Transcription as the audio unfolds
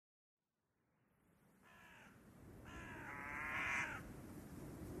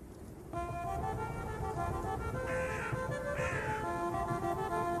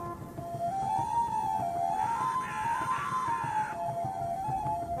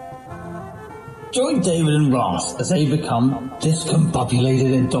Join David and Ross as they become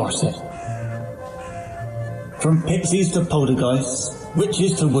discombobulated in Dorset. From pixies to poltergeists,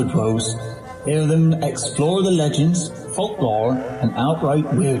 witches to woodrows, hear them explore the legends, folklore and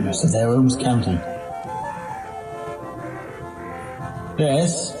outright weirdness of their own county.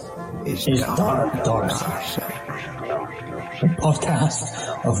 This is Dark Dorset, the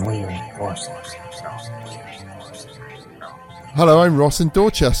podcast of Weird Horses. Hello, I'm Ross in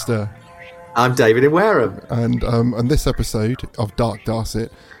Dorchester. I'm David in Wareham. And on this episode of Dark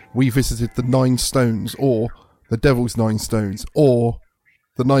Dorset, we visited the 9 Stones, or the Devil's 9 Stones, or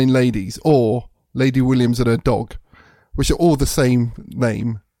the 9 Ladies, or Lady Williams and her dog, which are all the same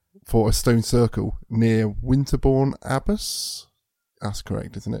name for a stone circle near Winterbourne, Abbas. That's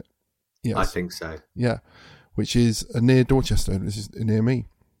correct, isn't it? Yes. I think so. Yeah, which is near Dorchester, which is near me.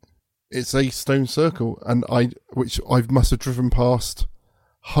 It's a stone circle, and I must have driven past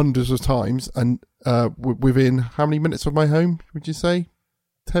hundreds of times, and within how many minutes of my home would you say?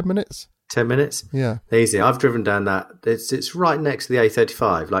 10 minutes? 10 minutes? Yeah. Easy. I've driven down that. It's right next to the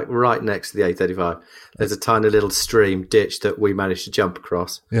A35, like right next to the A35. There's a tiny little stream ditch that we managed to jump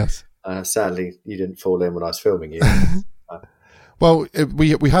across. Yes. Sadly, you didn't fall in when I was filming you. Well,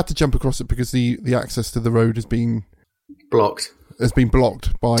 we had to jump across it because the access to the road has been blocked. Has been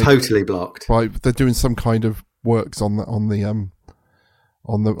blocked by totally blocked. They're doing some kind of works on the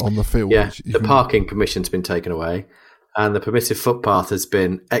field. Yeah, the parking permission's been taken away, and the permitted footpath has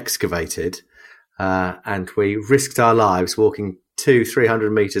been excavated, and we risked our lives walking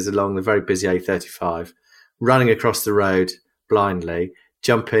 200-300 metres along the very busy A35, running across the road blindly,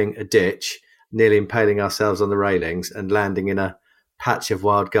 jumping a ditch, nearly impaling ourselves on the railings, and landing in a patch of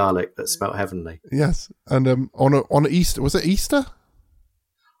wild garlic that smelt heavenly. Yes, and on Easter, was it Easter?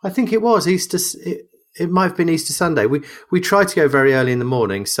 I think it was Easter. It might have been Easter Sunday. We tried to go very early in the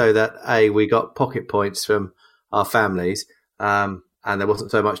morning so that we got pocket points from our families, and there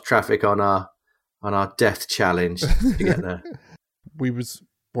wasn't so much traffic on our death challenge to get there. We was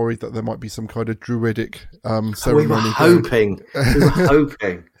worried that there might be some kind of druidic ceremony. We were hoping.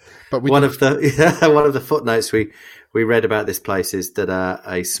 But one of the footnotes we read about this place is that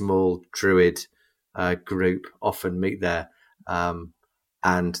a small druid group often meet there,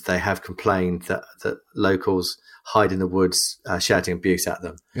 and they have complained that locals hide in the woods shouting abuse at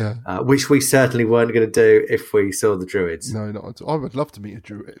them. Yeah, which we certainly weren't going to do if we saw the druids. No, not at all. I would love to meet a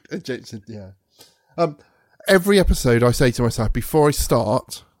druid. Yeah. Every episode, I say to myself, before I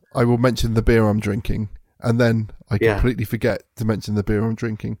start, I will mention the beer I'm drinking, and then I completely forget to mention the beer I'm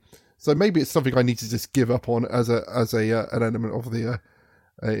drinking. So maybe it's something I need to just give up on as an element of the.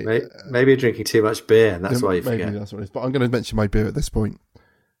 Maybe you're drinking too much beer, and that's why you forget. Maybe that's what it is. But I'm going to mention my beer at this point.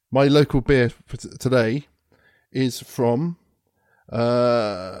 My local beer for today is from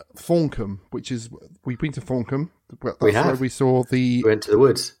Thorncombe, which is we've been to Thorncombe. That's where we saw We went to the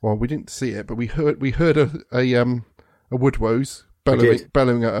woods. Well, we didn't see it, but we heard a woodrose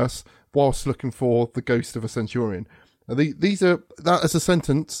bellowing at us whilst looking for the ghost of a centurion. These are that as a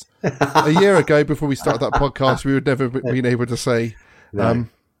sentence. A year ago, before we started that podcast, we would never been able to say. No.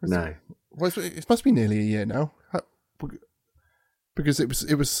 Well, it must be nearly a year now, because it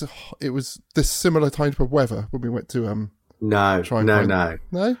was this similar type of weather when we went to No.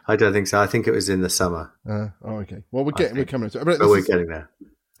 No. I don't think so. I think it was in the summer. Okay. Well, we're coming to it. But we're getting there.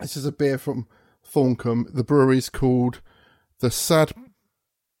 This is a beer from Thorncombe. The brewery is called the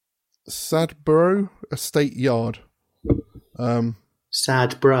Sadborough Estate Yard.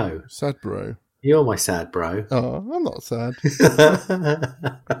 Sad bro. You're my sad bro. Oh, I'm not sad.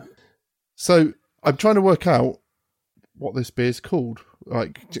 So I'm trying to work out what this beer is called.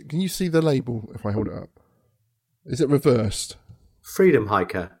 Like, can you see the label if I hold it up? Is it reversed? Freedom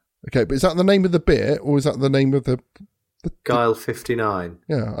Hiker. Okay, but is that the name of the beer, or is that the name of the Guile 59?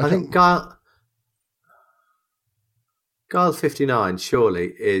 Yeah, I think Guile 59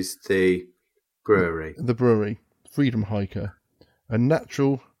 surely is the brewery. The brewery, Freedom Hiker, a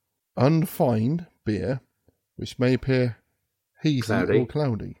natural, unfined beer which may appear hazy or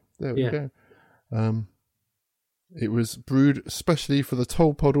cloudy. There we go. It was brewed especially for the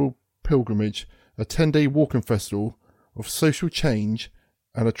Tolpuddle Pilgrimage, a 10-day walking festival of social change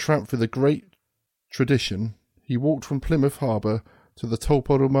and a tramp through the great tradition. He walked from Plymouth Harbour to the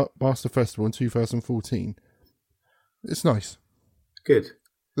Tolpuddle Master Festival in 2014. It's nice. Good.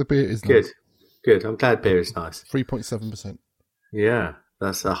 The beer is nice. Good. I'm glad beer is nice. 3.7%. Yeah,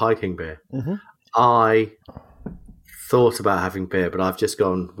 that's a hiking beer. Mm-hmm. I thought about having beer, but I've just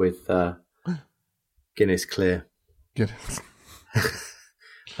gone with Guinness Clear. Guinness.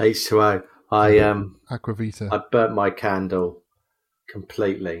 H2O. Aquavita. I burnt my candle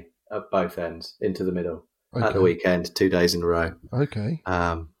completely at both ends into the middle at Okay. the weekend, 2 days in a row. Okay.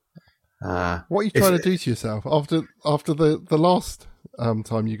 What What are you trying to do to yourself after the last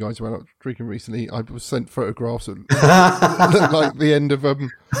time you guys went out drinking recently? I was sent photographs that looked like the end of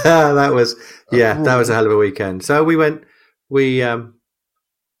that was a hell of a weekend. So we went. We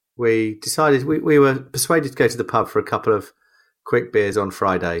decided we were persuaded to go to the pub for a couple of quick beers on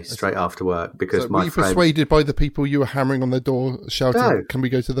Friday straight after work because were you persuaded by the people you were hammering on their door shouting, No. "Can we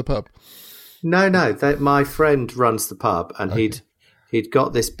go to the pub?" No. My friend runs the pub, and he'd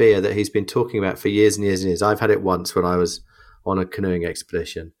got this beer that he's been talking about for years and years and years. I've had it once when I was on a canoeing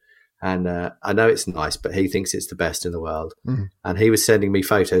expedition, and I know it's nice, but he thinks it's the best in the world. And he was sending me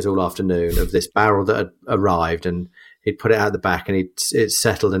photos all afternoon of this barrel that had arrived, and he'd put it out the back, and it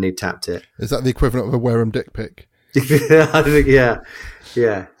settled, and he'd tapped it. Is that the equivalent of a Wareham dick pic? I think,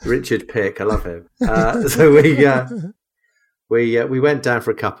 yeah. Richard Pick, I love him. So we went down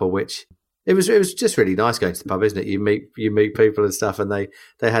for a couple, which it was just really nice going to the pub, isn't it? You meet people and stuff, and they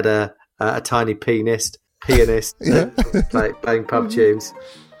had a tiny pianist playing pub tunes.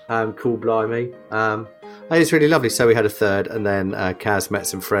 Cool blimey. And it's really lovely. So we had a third, and then Kaz met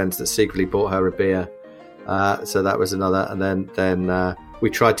some friends that secretly bought her a beer. So that was another, and then we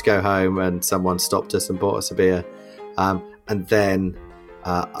tried to go home, and someone stopped us and bought us a beer. And then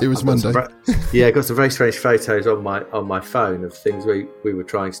it was Monday. I got some very strange photos on my phone of things we were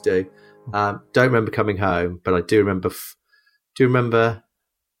trying to do. Don't remember coming home, but I do remember. Do you remember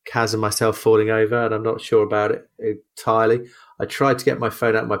Kaz and myself falling over? And I'm not sure about it entirely. I tried to get my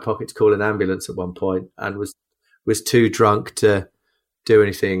phone out of my pocket to call an ambulance at one point, and was too drunk to do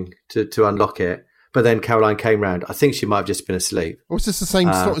anything to unlock it. But then Caroline came round. I think she might have just been asleep. Was this the same?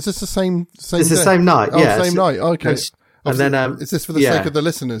 Is this the same? It's the same night. Yeah, same night. Okay. And then, is this for the sake of the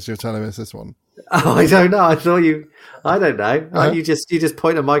listeners? You're telling us this one? Oh, I don't know. I don't know. You just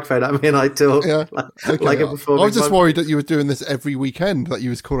point a microphone at me and I talk. Yeah. Okay. Like a performing. I was just worried that you were doing this every weekend. That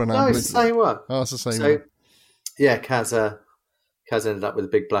you was calling an ambulance. No, it's the same one. Oh, it's the same one. Yeah, Kaz ended up with a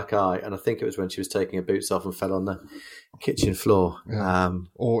big black eye, and I think it was when she was taking her boots off and fell on the kitchen floor. Yeah.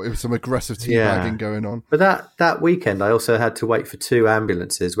 Or it was some aggressive teabagging going on. But that weekend, I also had to wait for 2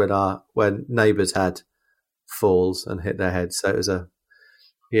 ambulances when neighbours had falls and hit their heads. So it was So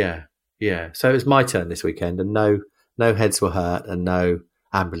it was my turn this weekend, and no heads were hurt, and no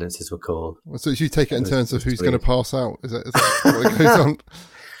ambulances were called. So you take it in terms of who's going to pass out? Is that what goes on?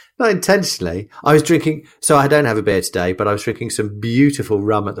 Not intentionally. I was drinking, so I don't have a beer today, but I was drinking some beautiful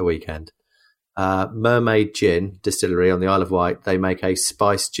rum at the weekend. Mermaid Gin Distillery on the Isle of Wight. They make a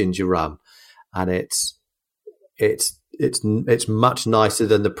spiced ginger rum, and it's much nicer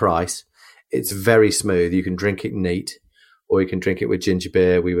than the price. It's very smooth. You can drink it neat, or you can drink it with ginger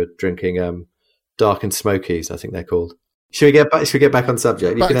beer. We were drinking Dark and Smokies, I think they're called. Should we get back on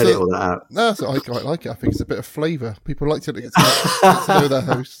subject? You can edit all that out. No, I quite like it. I think it's a bit of flavour. People like to get to know their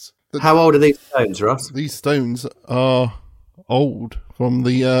hosts. How old are these stones, Ross? These stones are old. From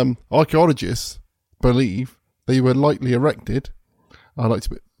the archaeologists believe they were lightly erected. I like to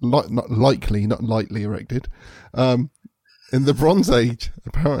be not lightly erected. In the Bronze Age,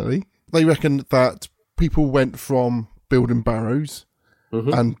 apparently, they reckon that people went from building barrows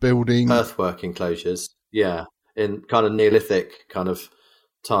and building earthwork enclosures. Yeah. In kind of Neolithic kind of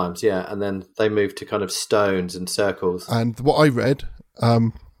times, and then they moved to kind of stones and circles. And what I read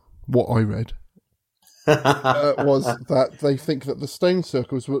was that they think that the stone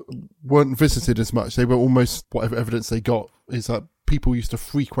circles weren't visited as much. They were almost, whatever evidence they got is that people used to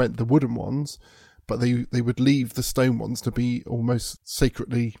frequent the wooden ones, but they would leave the stone ones to be almost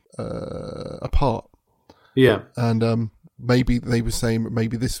sacredly apart. Yeah, and maybe they were saying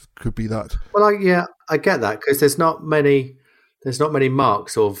maybe this could be that. Well, I get that, because there's not many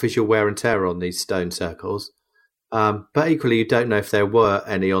marks or visual wear and tear on these stone circles. But equally, you don't know if there were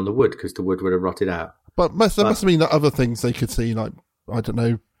any on the wood, because the wood would have rotted out. But there must have been other things they could see, like, I don't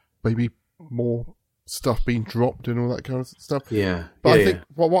know, maybe more stuff being dropped and all that kind of stuff. Yeah. But I think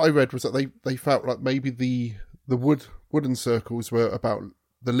what I read was that they felt like maybe the wooden circles were about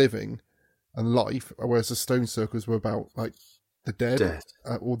the living and life, whereas the stone circles were about like the dead.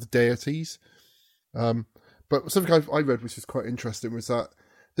 Or the deities. But something I read, which is quite interesting, was that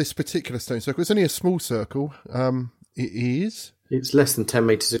this particular stone circle, it's only a small circle. It's less than 10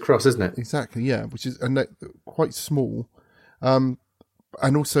 metres across, isn't it? Exactly, yeah, which is quite small. And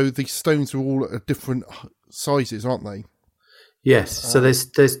also the stones are all at different sizes, aren't they? Yes. So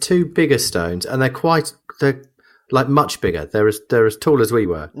there's 2 bigger stones, and they're like much bigger. They're as tall as we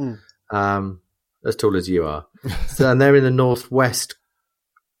were. As tall as you are. And they're in the northwest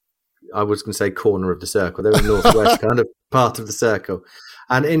I was going to say corner of the circle. They're in the northwest kind of part of the circle.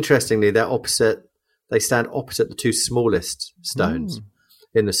 And interestingly, they stand opposite the two smallest stones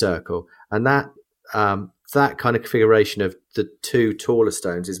in the circle. And that kind of configuration of the two taller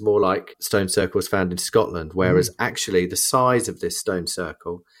stones is more like stone circles found in Scotland, whereas actually the size of this stone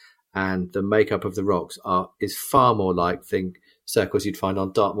circle and the makeup of the rocks is far more like circles you'd find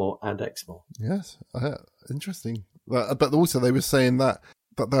on Dartmoor and Exmoor. Yes, interesting. But also they were saying that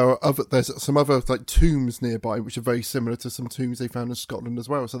there's some other like tombs nearby which are very similar to some tombs they found in Scotland as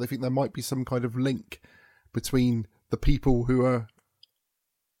well. So they think there might be some kind of link between the people who are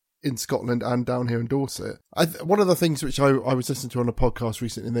in Scotland and down here in Dorset. One of the things which I was listening to on a podcast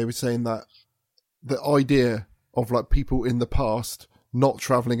recently, and they were saying that the idea of like people in the past not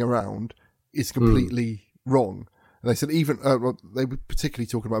travelling around is completely wrong. And they said even they were particularly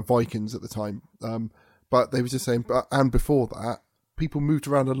talking about Vikings at the time, but they were just saying, and before that, people moved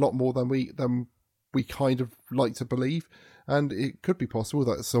around a lot more than we kind of like to believe, and it could be possible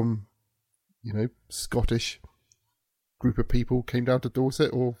that some, Scottish group of people came down to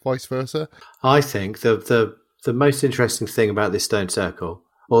Dorset or vice versa. I think the most interesting thing about this stone circle,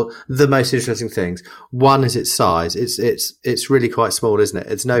 or the most interesting things, one is its size. It's really quite small, isn't it?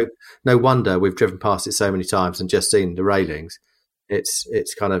 It's no wonder we've driven past it so many times and just seen the railings.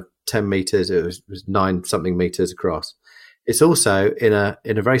 It's kind of 10 meters. It was 9 something meters across. It's also in a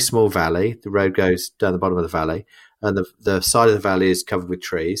very small valley. The road goes down the bottom of the valley, and the side of the valley is covered with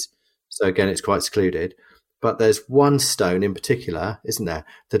trees. So again, it's quite secluded. But there's one stone in particular, isn't there,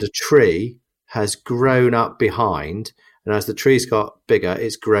 that a tree has grown up behind, and as the trees got bigger,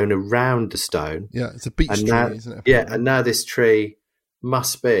 it's grown around the stone. Yeah, it's a beech tree, isn't it? Yeah, and now this tree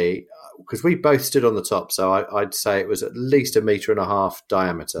must be, because we both stood on the top, so I'd say it was at least 1.5 meters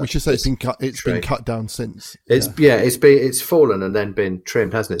diameter. We should say it's been cut down since. It's fallen and then been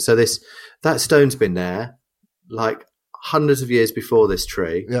trimmed, hasn't it? So that stone's been there like hundreds of years before this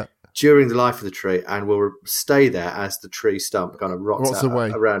tree. Yeah. During the life of the tree, and will stay there as the tree stump kind of rots away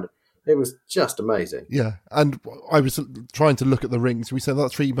around it. It was just amazing. Yeah, and I was trying to look at the rings. We said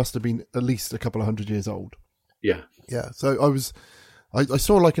that tree must have been at least a couple of 100 years old. Yeah. Yeah, so I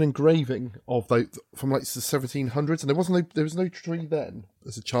saw like an engraving of from like the 1700s, and there was no tree then.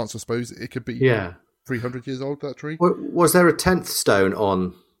 There's a chance, I suppose, it could be 300 years old, that tree. Was there a 10th stone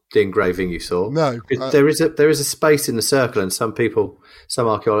on the engraving you saw? No. There is a space in the circle, and some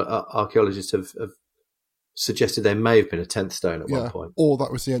archaeologists have suggested there may have been a 10th stone at one point. Or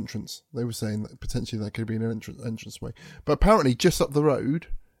that was the entrance. They were saying that potentially that could be an entranceway. But apparently just up the road,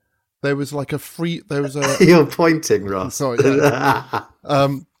 there was like You're pointing, Ross. Sorry. Just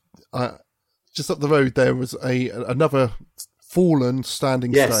up the road, there was another fallen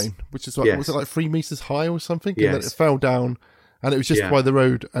standing stone, which is was it like 3 meters high or something? Yes. And then it fell down, and it was just by the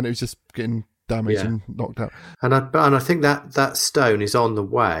road, and it was just getting damaged and knocked out. And I think that stone is on the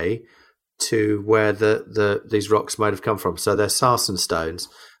way to where these rocks might have come from. So they're sarsen stones.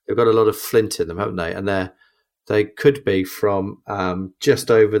 They've got a lot of flint in them, haven't they? And they could be from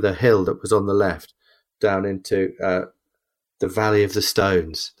just over the hill that was on the left, down into the Valley of the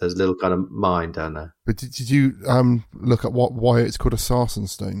Stones. There's a little kind of mine down there. But did you look at why it's called a sarsen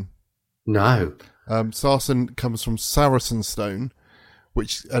stone? No. Sarsen comes from Saracen stone,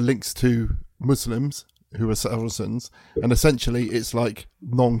 which links to Muslims who are Saracens, and essentially it's like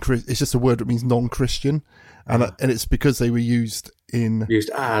it's just a word that means non-Christian, and it's because they were used in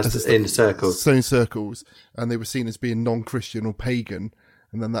circles, stone circles, and they were seen as being non-Christian or pagan,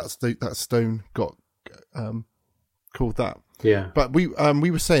 and then that stone got called that. Yeah, but we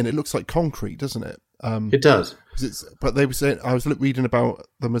were saying it looks like concrete, doesn't it? It does. But they were saying, I was reading about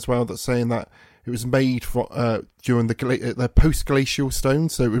them as well, that's saying that it was made during the post-glacial stone,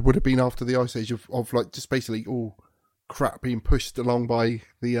 so it would have been after the ice age of like just basically all crap being pushed along by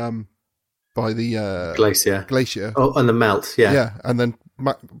the glacier. Oh, and the melt, yeah, and then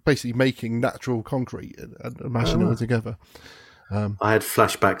basically making natural concrete and mashing it all together. I had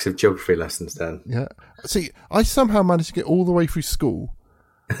flashbacks of geography lessons then. Yeah, see, I somehow managed to get all the way through school.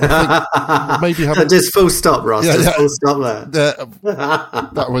 Maybe just full stop, Ross. Full stop there.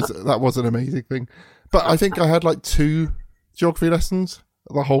 That was an amazing thing. But I think I had like 2 geography lessons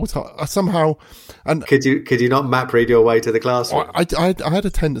the whole time. I somehow, and could you not map read your way to the classroom? I had a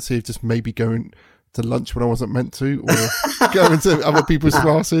tendency of just maybe going to lunch when I wasn't meant to, or going to other people's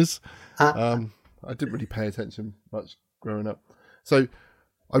classes. I didn't really pay attention much growing up, so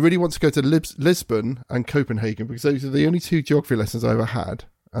I really want to go to Lisbon and Copenhagen, because those are the only 2 geography lessons I ever had.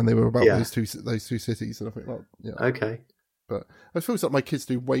 And they were about those two cities, and I think, okay. But it feels like my kids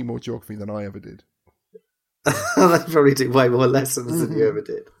do way more geography than I ever did. They probably do way more lessons than you ever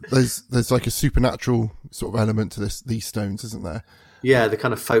did. There's like a supernatural sort of element to these stones, isn't there? Yeah, the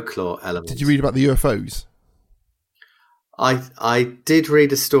kind of folklore element. Did you read about the UFOs? I did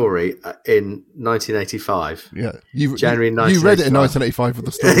read a story in 1985. Yeah, January 1985. You read it in 1985 with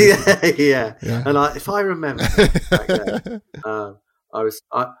the story. yeah. And if I remember back then, I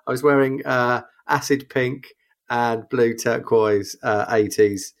was wearing acid pink and blue turquoise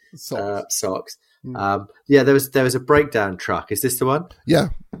 80s socks. There was a breakdown truck. Is this the one? Yeah.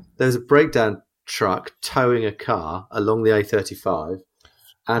 There was a breakdown truck towing a car along the A35.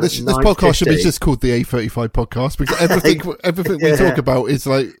 And this podcast should be just called the A35 podcast, because everything we talk about is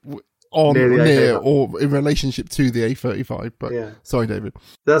like on, near, or in relationship to the A35. But sorry, David.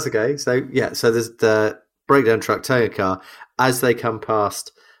 That's okay. So there's the breakdown truck towing a car. As they come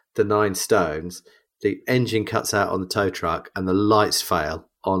past the 9 stones, the engine cuts out on the tow truck and the lights fail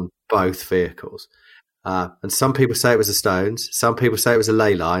on both vehicles. And some people say it was the stones, some people say it was a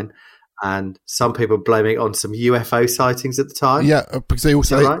ley line, and some people blaming it on some UFO sightings at the time. Yeah, because they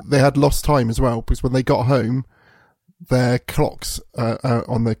also they had lost time as well, because when they got home, their clocks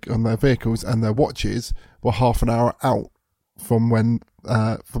on their vehicles and their watches were half an hour out from when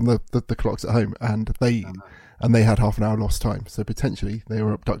from the clocks at home, and they had half an hour lost time. So potentially they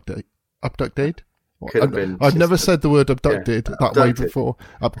were abducted. Could have been. I've never said the word abducted that way before.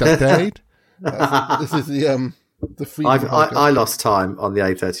 Abducted. This is the free. I lost time on the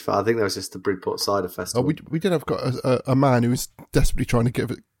A35. I think that was just the Bridport Cider Festival. Oh, we did have got a man who was desperately trying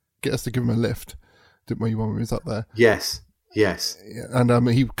to get us to give him a lift, didn't we? When we was up there. Yes. Yeah, and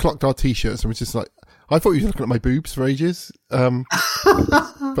he clocked our t-shirts and was just like, I thought he was looking at my boobs for ages.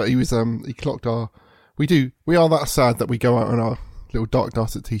 But he was he clocked our. We are that sad that we go out on our little Dark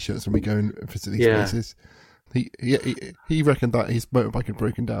Darset t-shirts when we go and visit these places. He reckoned that his motorbike had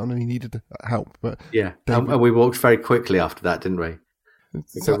broken down and he needed help. But and we walked very quickly after that, didn't we?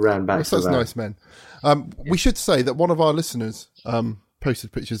 We ran back. That's nice, men. We should say that one of our listeners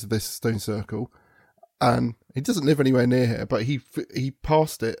posted pictures of this stone circle, and he doesn't live anywhere near here, but he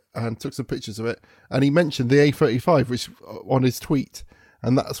passed it and took some pictures of it, and he mentioned the A35, which on his tweet,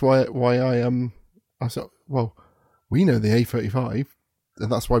 and that's why I said, well, we know the A35.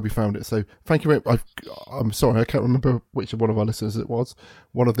 And that's why we found it. So thank you very much. I'm sorry, I can't remember which one of our listeners it was.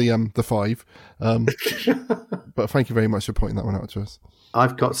 One of the 5. But thank you very much for pointing that one out to us.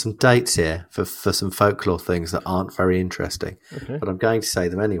 I've got some dates here for some folklore things that aren't very interesting. Okay. But I'm going to say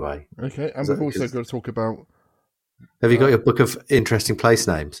them anyway. Okay, and we've also got to talk about... Have you got your book of interesting place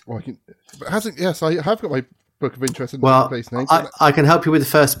names? Well, yes, I have got my book of interesting place names. I can help you with the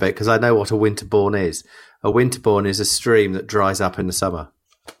first bit, because I know what a Winterbourne is. A Winterbourne is a stream that dries up in the summer.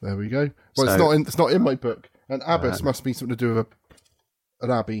 There we go. Well, it's not in my book. And Abbas must be something to do with an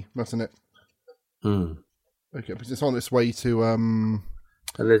abbey, mustn't it? Mm. Okay, because it's on its way to...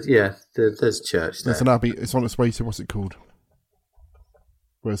 there's church there. There's an abbey. It's on its way to, what's it called?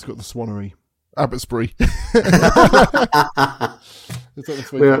 Where it's got the swannery. Abbotsbury.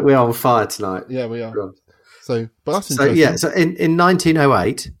 We're on fire tonight. Yeah, we are. But that's interesting. So in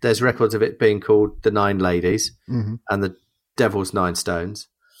 1908, there's records of it being called the Nine Ladies and the Devil's Nine Stones.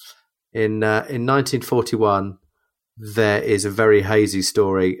 In 1941, there is a very hazy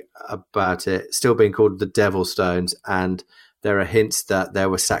story about it still being called the Devil Stones, and there are hints that there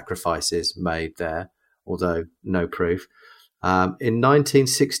were sacrifices made there, although no proof. In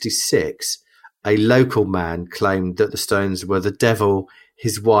 1966, a local man claimed that the stones were the devil,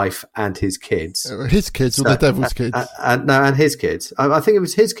 his wife, and his kids. His kids or the devil's kids? And his kids. I think it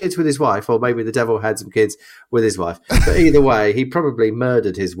was his kids with his wife, or maybe the devil had some kids with his wife. But either way, he probably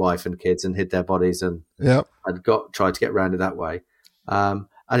murdered his wife and kids and hid their bodies and tried to get around it that way. And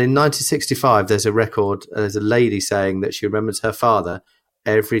in 1965, there's a lady saying that she remembers her father.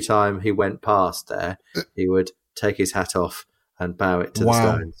 Every time he went past there, he would take his hat off and bow it to the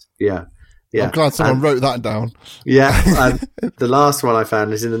stones. Yeah. Yeah. I'm glad someone wrote that down. Yeah. And the last one I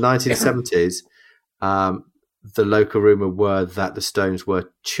found is in the 1970s. The local rumour were that the stones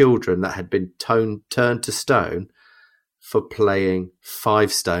were children that had been turned to stone for playing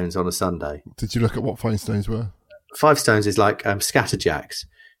 5 stones on a Sunday. Did you look at what 5 stones were? 5 stones is like scatterjacks.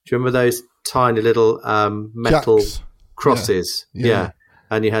 Do you remember those tiny little metal crosses? Yeah.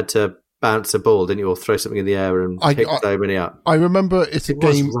 And you had to bounce a ball, didn't you, or throw something in the air and pick so many up. I remember it's a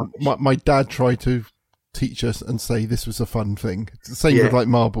game my dad tried to teach us and say this was a fun thing. It's the same with like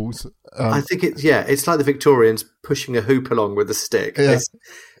marbles. I think it's like the Victorians pushing a hoop along with a stick. Yeah.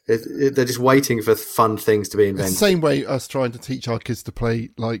 They're just waiting for fun things to be invented. It's the same way us trying to teach our kids to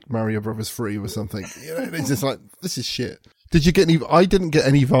play like Mario Brothers 3 or something. You know, it's just like, this is shit. Did you get any? I didn't get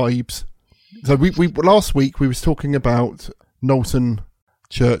any vibes So we last week we was talking about Knowlton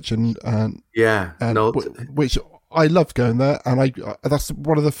Church and Knowlton. which I loved going there, and that's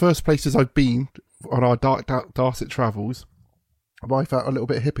one of the first places I've been on our Dark Darset travels. I felt a little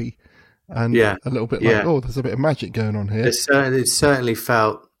bit hippie and a little bit like, oh, there's a bit of magic going on here. It certainly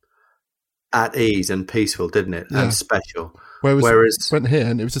felt at ease and peaceful, didn't it? Yeah. And special. Whereas went here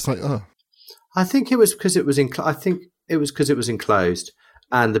and it was just like, oh. I think it was because it was enclosed,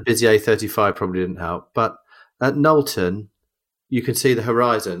 and the busy A35 probably didn't help. But at Knowlton, you can see the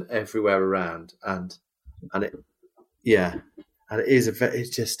horizon everywhere around, and it is it's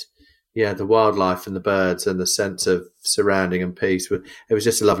just the wildlife and the birds and the sense of surrounding and peace. It was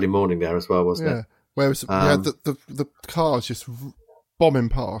just a lovely morning there as well, wasn't it? Whereas the cars just bombing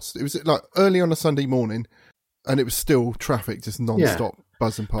past. It was like early on a Sunday morning, and it was still traffic just non-stop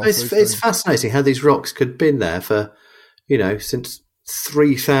buzzing past. It's fascinating how these rocks could have been there for, since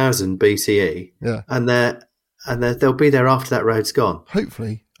 3000 BCE. Yeah, and they'll be there after that road's gone.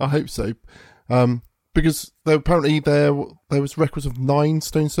 Hopefully, I hope so. Because apparently there was records of 9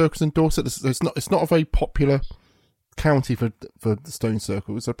 stone circles in Dorset. It's not a very popular county for the stone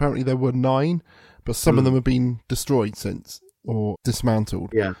circles. Apparently there were 9, but some of them have been destroyed since or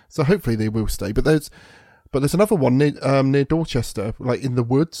dismantled. Yeah. So hopefully they will stay. But there's another one near Dorchester, like in the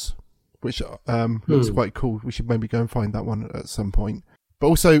woods, which looks quite cool. We should maybe go and find that one at some point. But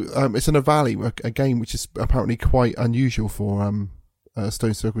also it's in a valley again, which is apparently quite unusual for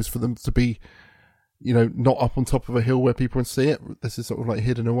stone circles, for them to be, not up on top of a hill where people can see it. This is sort of like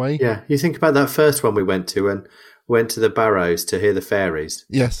hidden away. Yeah, you think about that first one we went to and went to the Barrows to hear the fairies.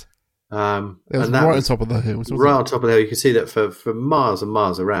 Yes. It was right on top of the hills. Right on top of the hill. You could see that for miles and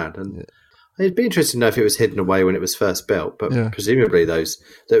miles around. And it'd be interesting to know if it was hidden away when it was first built. But presumably that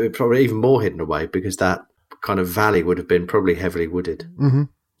were probably even more hidden away, because that kind of valley would have been probably heavily wooded. Mm-hmm.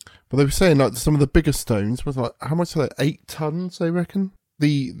 But they were saying like some of the bigger stones was like, how much are they? 8 tons, they reckon.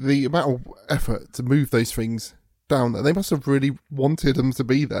 The amount of effort to move those things down there, they must have really wanted them to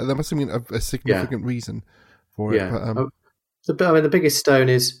be there. There must have been a significant reason for it. Yeah. But, the biggest stone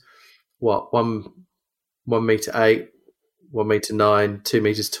is what, 1 meter 8, 1 meter 9, 2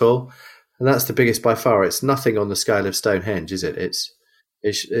 meters tall, and that's the biggest by far. It's nothing on the scale of Stonehenge, is it?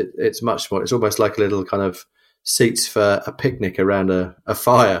 It's much more. It's almost like a little kind of seats for a picnic around a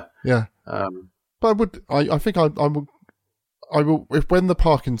fire. Yeah. But I think I will, if when the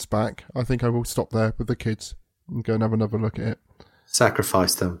parking's back, I think I will stop there with the kids and go and have another look at it.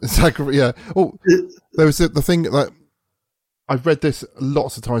 Sacrifice them. Yeah. Oh, there was the thing that I've read this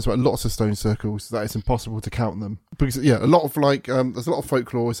lots of times about lots of stone circles, that it's impossible to count them because a lot of there's a lot of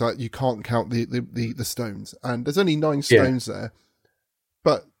folklore is that you can't count the stones, and there's only 9 stones there.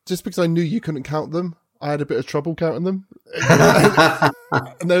 But just because I knew you couldn't count them, I had a bit of trouble counting them. And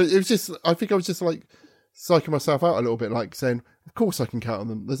it was just, I think I was just like psyching myself out a little bit, like saying, of course I can count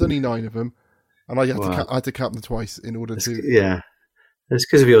them. There's only 9 of them. And I had to count them twice in order to... Yeah. It's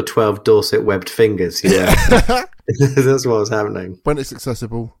because of your 12 Dorset webbed fingers. Yeah. That's what was happening. When it's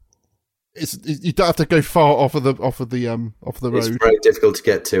accessible, you don't have to go far off of the road. It's very difficult to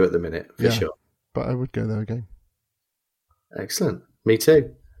get to at the minute, for sure. But I would go there again. Excellent. Me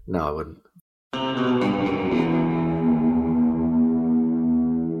too. No, I wouldn't.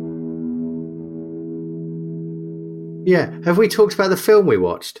 Yeah. Have we talked about the film we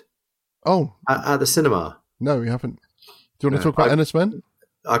watched? Oh. At the cinema? No, we haven't. Do you want to talk about Ennis Men?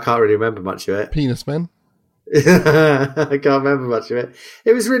 I can't really remember much of it. Penis Men? I can't remember much of it.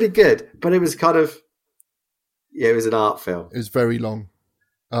 It was really good, but it was kind of... Yeah, it was an art film. It was very long.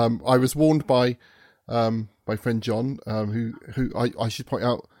 I was warned by my friend John, who I should point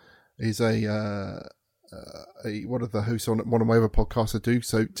out is a one of the hosts on one of my other podcasts I do.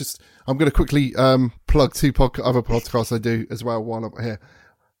 So I'm going to quickly plug 2 other podcasts I do as well while I'm here.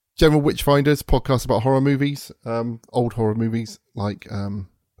 General Witchfinders podcast about horror movies, old horror movies like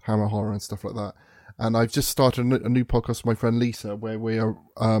Hammer Horror and stuff like that. And I've just started a new podcast with my friend Lisa where we're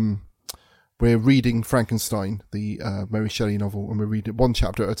reading Frankenstein, the Mary Shelley novel, and we read it 1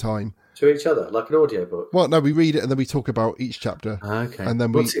 chapter at a time. To each other, like an audiobook? Well, no, we read it and then we talk about each chapter. Okay. And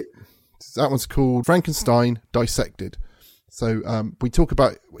then that one's called Frankenstein Dissected. So we talk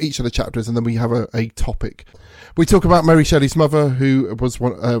about each of the chapters and then we have a topic. We talk about Mary Shelley's mother, who was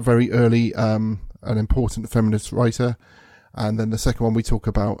a very early an important feminist writer. And then the second one, we talk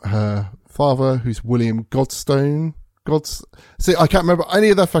about her father, who's William Godstone. See, I can't remember any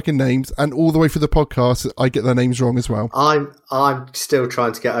of their fucking names, and all the way through the podcast, I get their names wrong as well. I'm still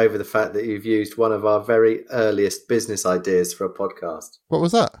trying to get over the fact that you've used one of our very earliest business ideas for a podcast. What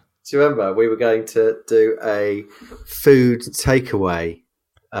was that? Do you remember we were going to do a food takeaway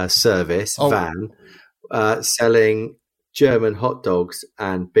service van selling German hot dogs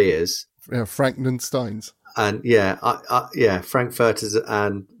and beers. Yeah, Frankensteins. And Frankfurters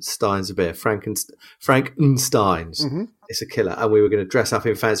and Steins of beer. Frankensteins. Mm-hmm. It's a killer. And we were going to dress up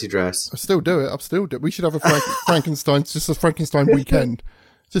in fancy dress. I still do it. We should have a Frankenstein, just a Frankenstein weekend.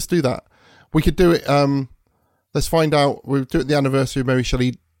 Just do that. We could do it. Let's find out. We'll do it the anniversary of Mary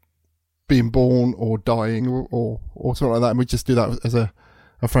Shelley being born or dying or something like that. And we just do that as a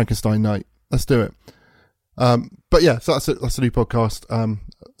Frankenstein night. Let's do it. But yeah, so that's a new podcast.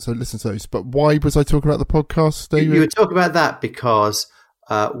 So listen to those. But why was I talking about the podcast, David? You were talking about that because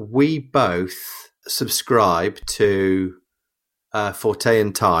we both subscribe to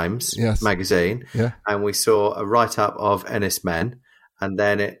Fortean Times magazine, and we saw a write-up of Ennis Men, and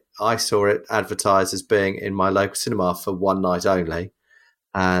then I saw it advertised as being in my local cinema for one night only.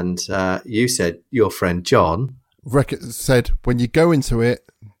 And you said your friend John said when you go into it,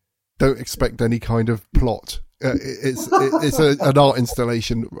 don't expect any kind of plot. It's an art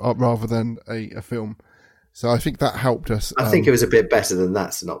installation rather than a film. So I think that helped us. I think it was a bit better than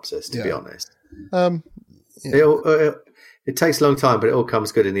that synopsis, to be honest. It takes a long time, but it all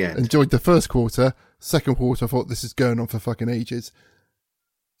comes good in the end. Enjoyed the first quarter. Second quarter, I thought this is going on for fucking ages.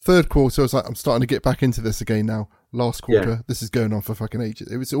 Third quarter, I was like, I'm starting to get back into this again now. Last quarter, this is going on for fucking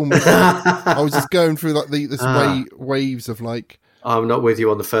ages. It was almost I was just going through like this waves of like. I'm not with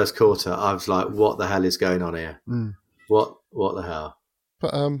you on the first quarter. I was like, what the hell is going on here? What the hell?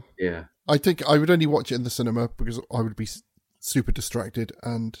 But I think I would only watch it in the cinema because I would be super distracted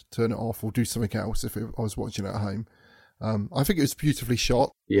and turn it off or do something else if I was watching it at home. I think it was beautifully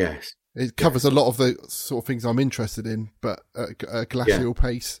shot. Yes. It covers a lot of the sort of things I'm interested in, but at a glacial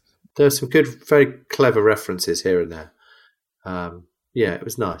pace. There's some good, very clever references here and there. It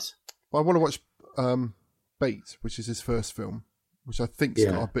was nice. I want to watch Bait, which is his first film, which I think's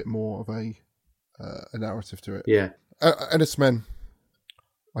got a bit more of a narrative to it. Yeah. Ennis Men.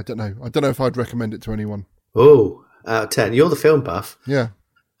 I don't know. I don't know if I'd recommend it to anyone. Oh, out of 10. You're the film buff. Yeah.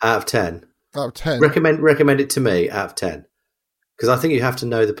 Out of 10. Out of 10. Recommend it to me out of 10. Because I think you have to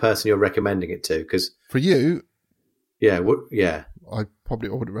know the person you're recommending it to. Because for you, yeah. I probably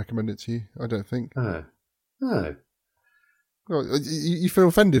wouldn't recommend it to you. I don't think. Oh. Well, you feel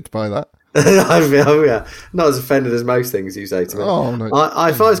offended by that? Not as offended as most things you say to me. Oh no!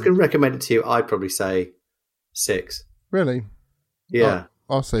 If I was going to recommend it to you, I'd probably say 6. Really? Yeah.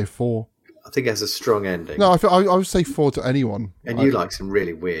 I'll say 4. I think it has a strong ending. No, I would say 4 to anyone. And you like some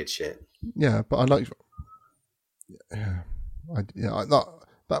really weird shit. Yeah, but I like.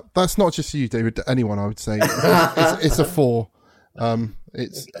 That's not just you, David. To anyone, I would say it's a 4.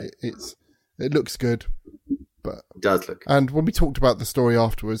 It looks good, but it does look. And when we talked about the story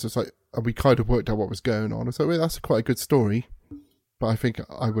afterwards, it's like we kind of worked out what was going on. So that's quite a good story, but I think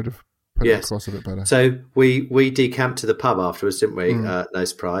I would have put it across a bit better. So we decamped to the pub afterwards, didn't we? No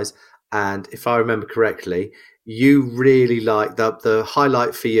surprise. And if I remember correctly, you really liked the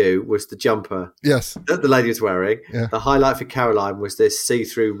highlight for you was the jumper that the lady was wearing. Yeah. The highlight for Caroline was this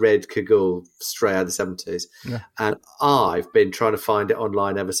see-through red cagoule straight out of the 70s. Yeah. And I've been trying to find it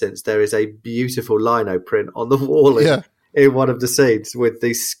online ever since. There is a beautiful lino print on the wall in one of the scenes with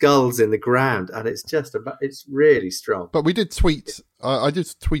these skulls in the ground, and it's it's really strong. But we did tweet. I did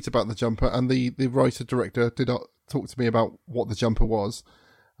tweet about the jumper, and the writer-director did talk to me about what the jumper was.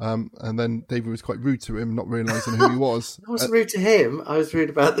 And then David was quite rude to him, not realising who he was. I wasn't rude to him. I was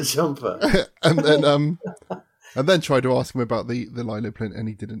rude about the jumper. and then tried to ask him about the lino print, and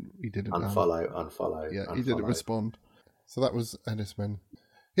he didn't. Unfollow. Yeah, he didn't respond. So that was Ennis Men.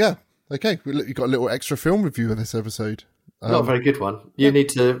 Yeah. Okay. You got a little extra film review of this episode. Not a very good one. You need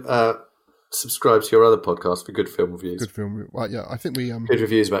to subscribe to your other podcast for good film reviews. Good film. Right. Yeah. I think we good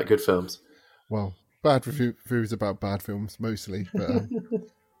reviews about good films. Well, bad reviews about bad films mostly, but.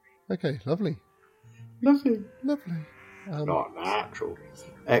 Okay, lovely. Not natural.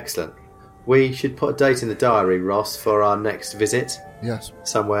 Excellent. We should put a date in the diary, Ross, for our next visit. Yes.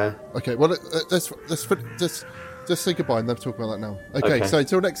 Somewhere. Okay, well, let's just say goodbye and then talk about that now. Okay, so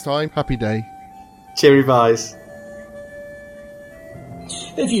until next time, happy day. Cheery byes.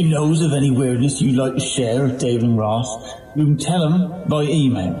 If you knows of any weirdness you'd like to share with Dave and Ross, you can tell them by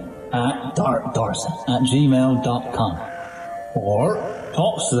email at darkdorset@gmail.com or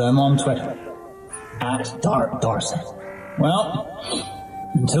talks to them on Twitter at darkdorset. Well,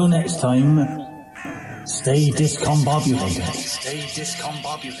 until next time, stay discombobulated. Stay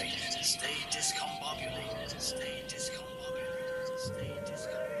discombobulated. Stay discombobulated. Stay discombobulated. Stay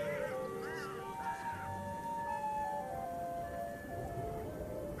discombobulated.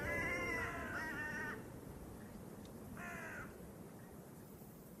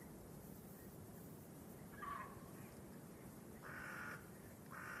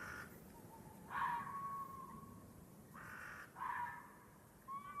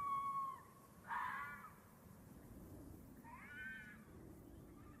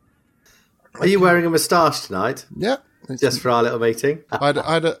 Are you wearing a moustache tonight? Yeah. Just for our little meeting? I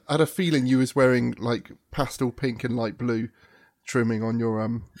had a feeling you was wearing like pastel pink and light blue trimming on your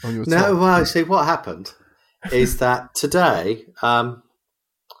top. No, well, see, what happened is that today I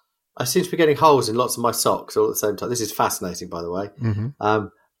seem to be getting holes in lots of my socks all at the same time. This is fascinating, by the way. Mm-hmm.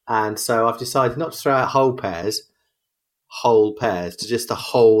 And so I've decided not to throw out whole pairs to just a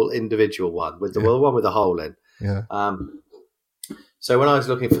whole individual one with the one with a hole in. Yeah. So when I was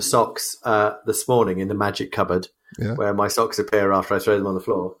looking for socks this morning in the magic cupboard, where my socks appear after I throw them on the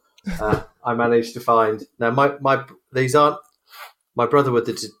floor, I managed to find. Now these aren't. My brother would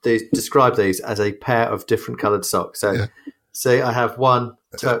describe these as a pair of different coloured socks. So, see, I have one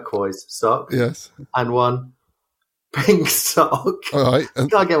turquoise sock, and one pink sock. All right.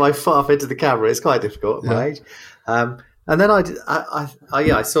 Can't get my foot up into the camera. It's quite difficult at my age. And then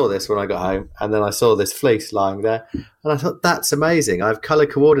I saw this when I got home, and then I saw this fleece lying there, and I thought, that's amazing. I've colour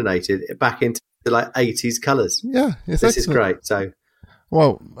coordinated it back into like 80s colours. Yeah, this excellent. is great. So,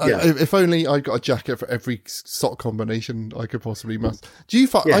 well, if only I got a jacket for every sock combination I could possibly must. Do you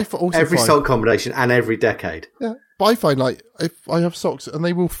find every sock combination and every decade? Yeah, but I find like if I have socks and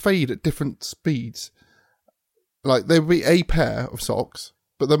they will fade at different speeds, like there will be a pair of socks,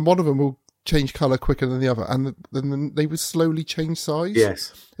 but then one of them will change colour quicker than the other, and then they would slowly change size.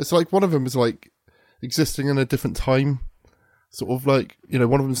 Yes, it's like one of them is like existing in a different time, sort of like, you know,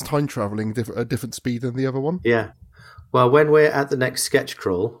 one of them's time travelling at a different speed than the other one. Yeah. Well, when we're at the next sketch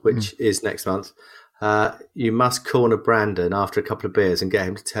crawl, which is next month, you must corner Brandon after a couple of beers and get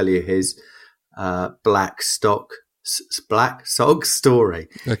him to tell you his black sock story.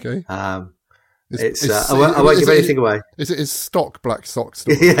 Okay. I won't give anything away. Is it his stock black sock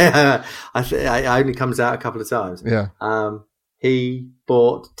story? Yeah, it only comes out a couple of times. Yeah. He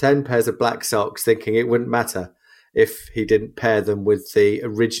bought 10 pairs of black socks thinking it wouldn't matter if he didn't pair them with the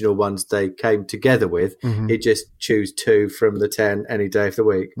original ones they came together with. He'd just choose 2 from the 10 any day of the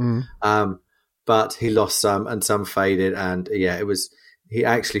week. But he lost some and some faded, and he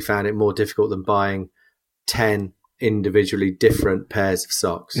actually found it more difficult than buying 10 individually different pairs of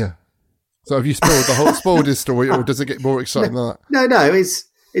socks. Yeah. So have you spoiled his story, or does it get more exciting than that? No,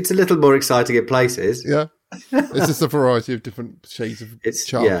 it's a little more exciting in places. Yeah. It's just a variety of different shades of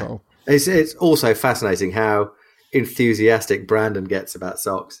charcoal. Yeah. It's also fascinating how enthusiastic Brandon gets about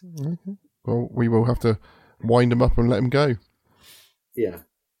socks. Okay. Well, we will have to wind him up and let him go. Yeah.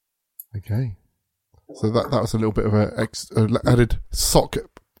 Okay. So that was a little bit of an added sock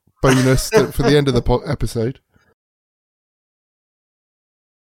bonus for the end of the episode.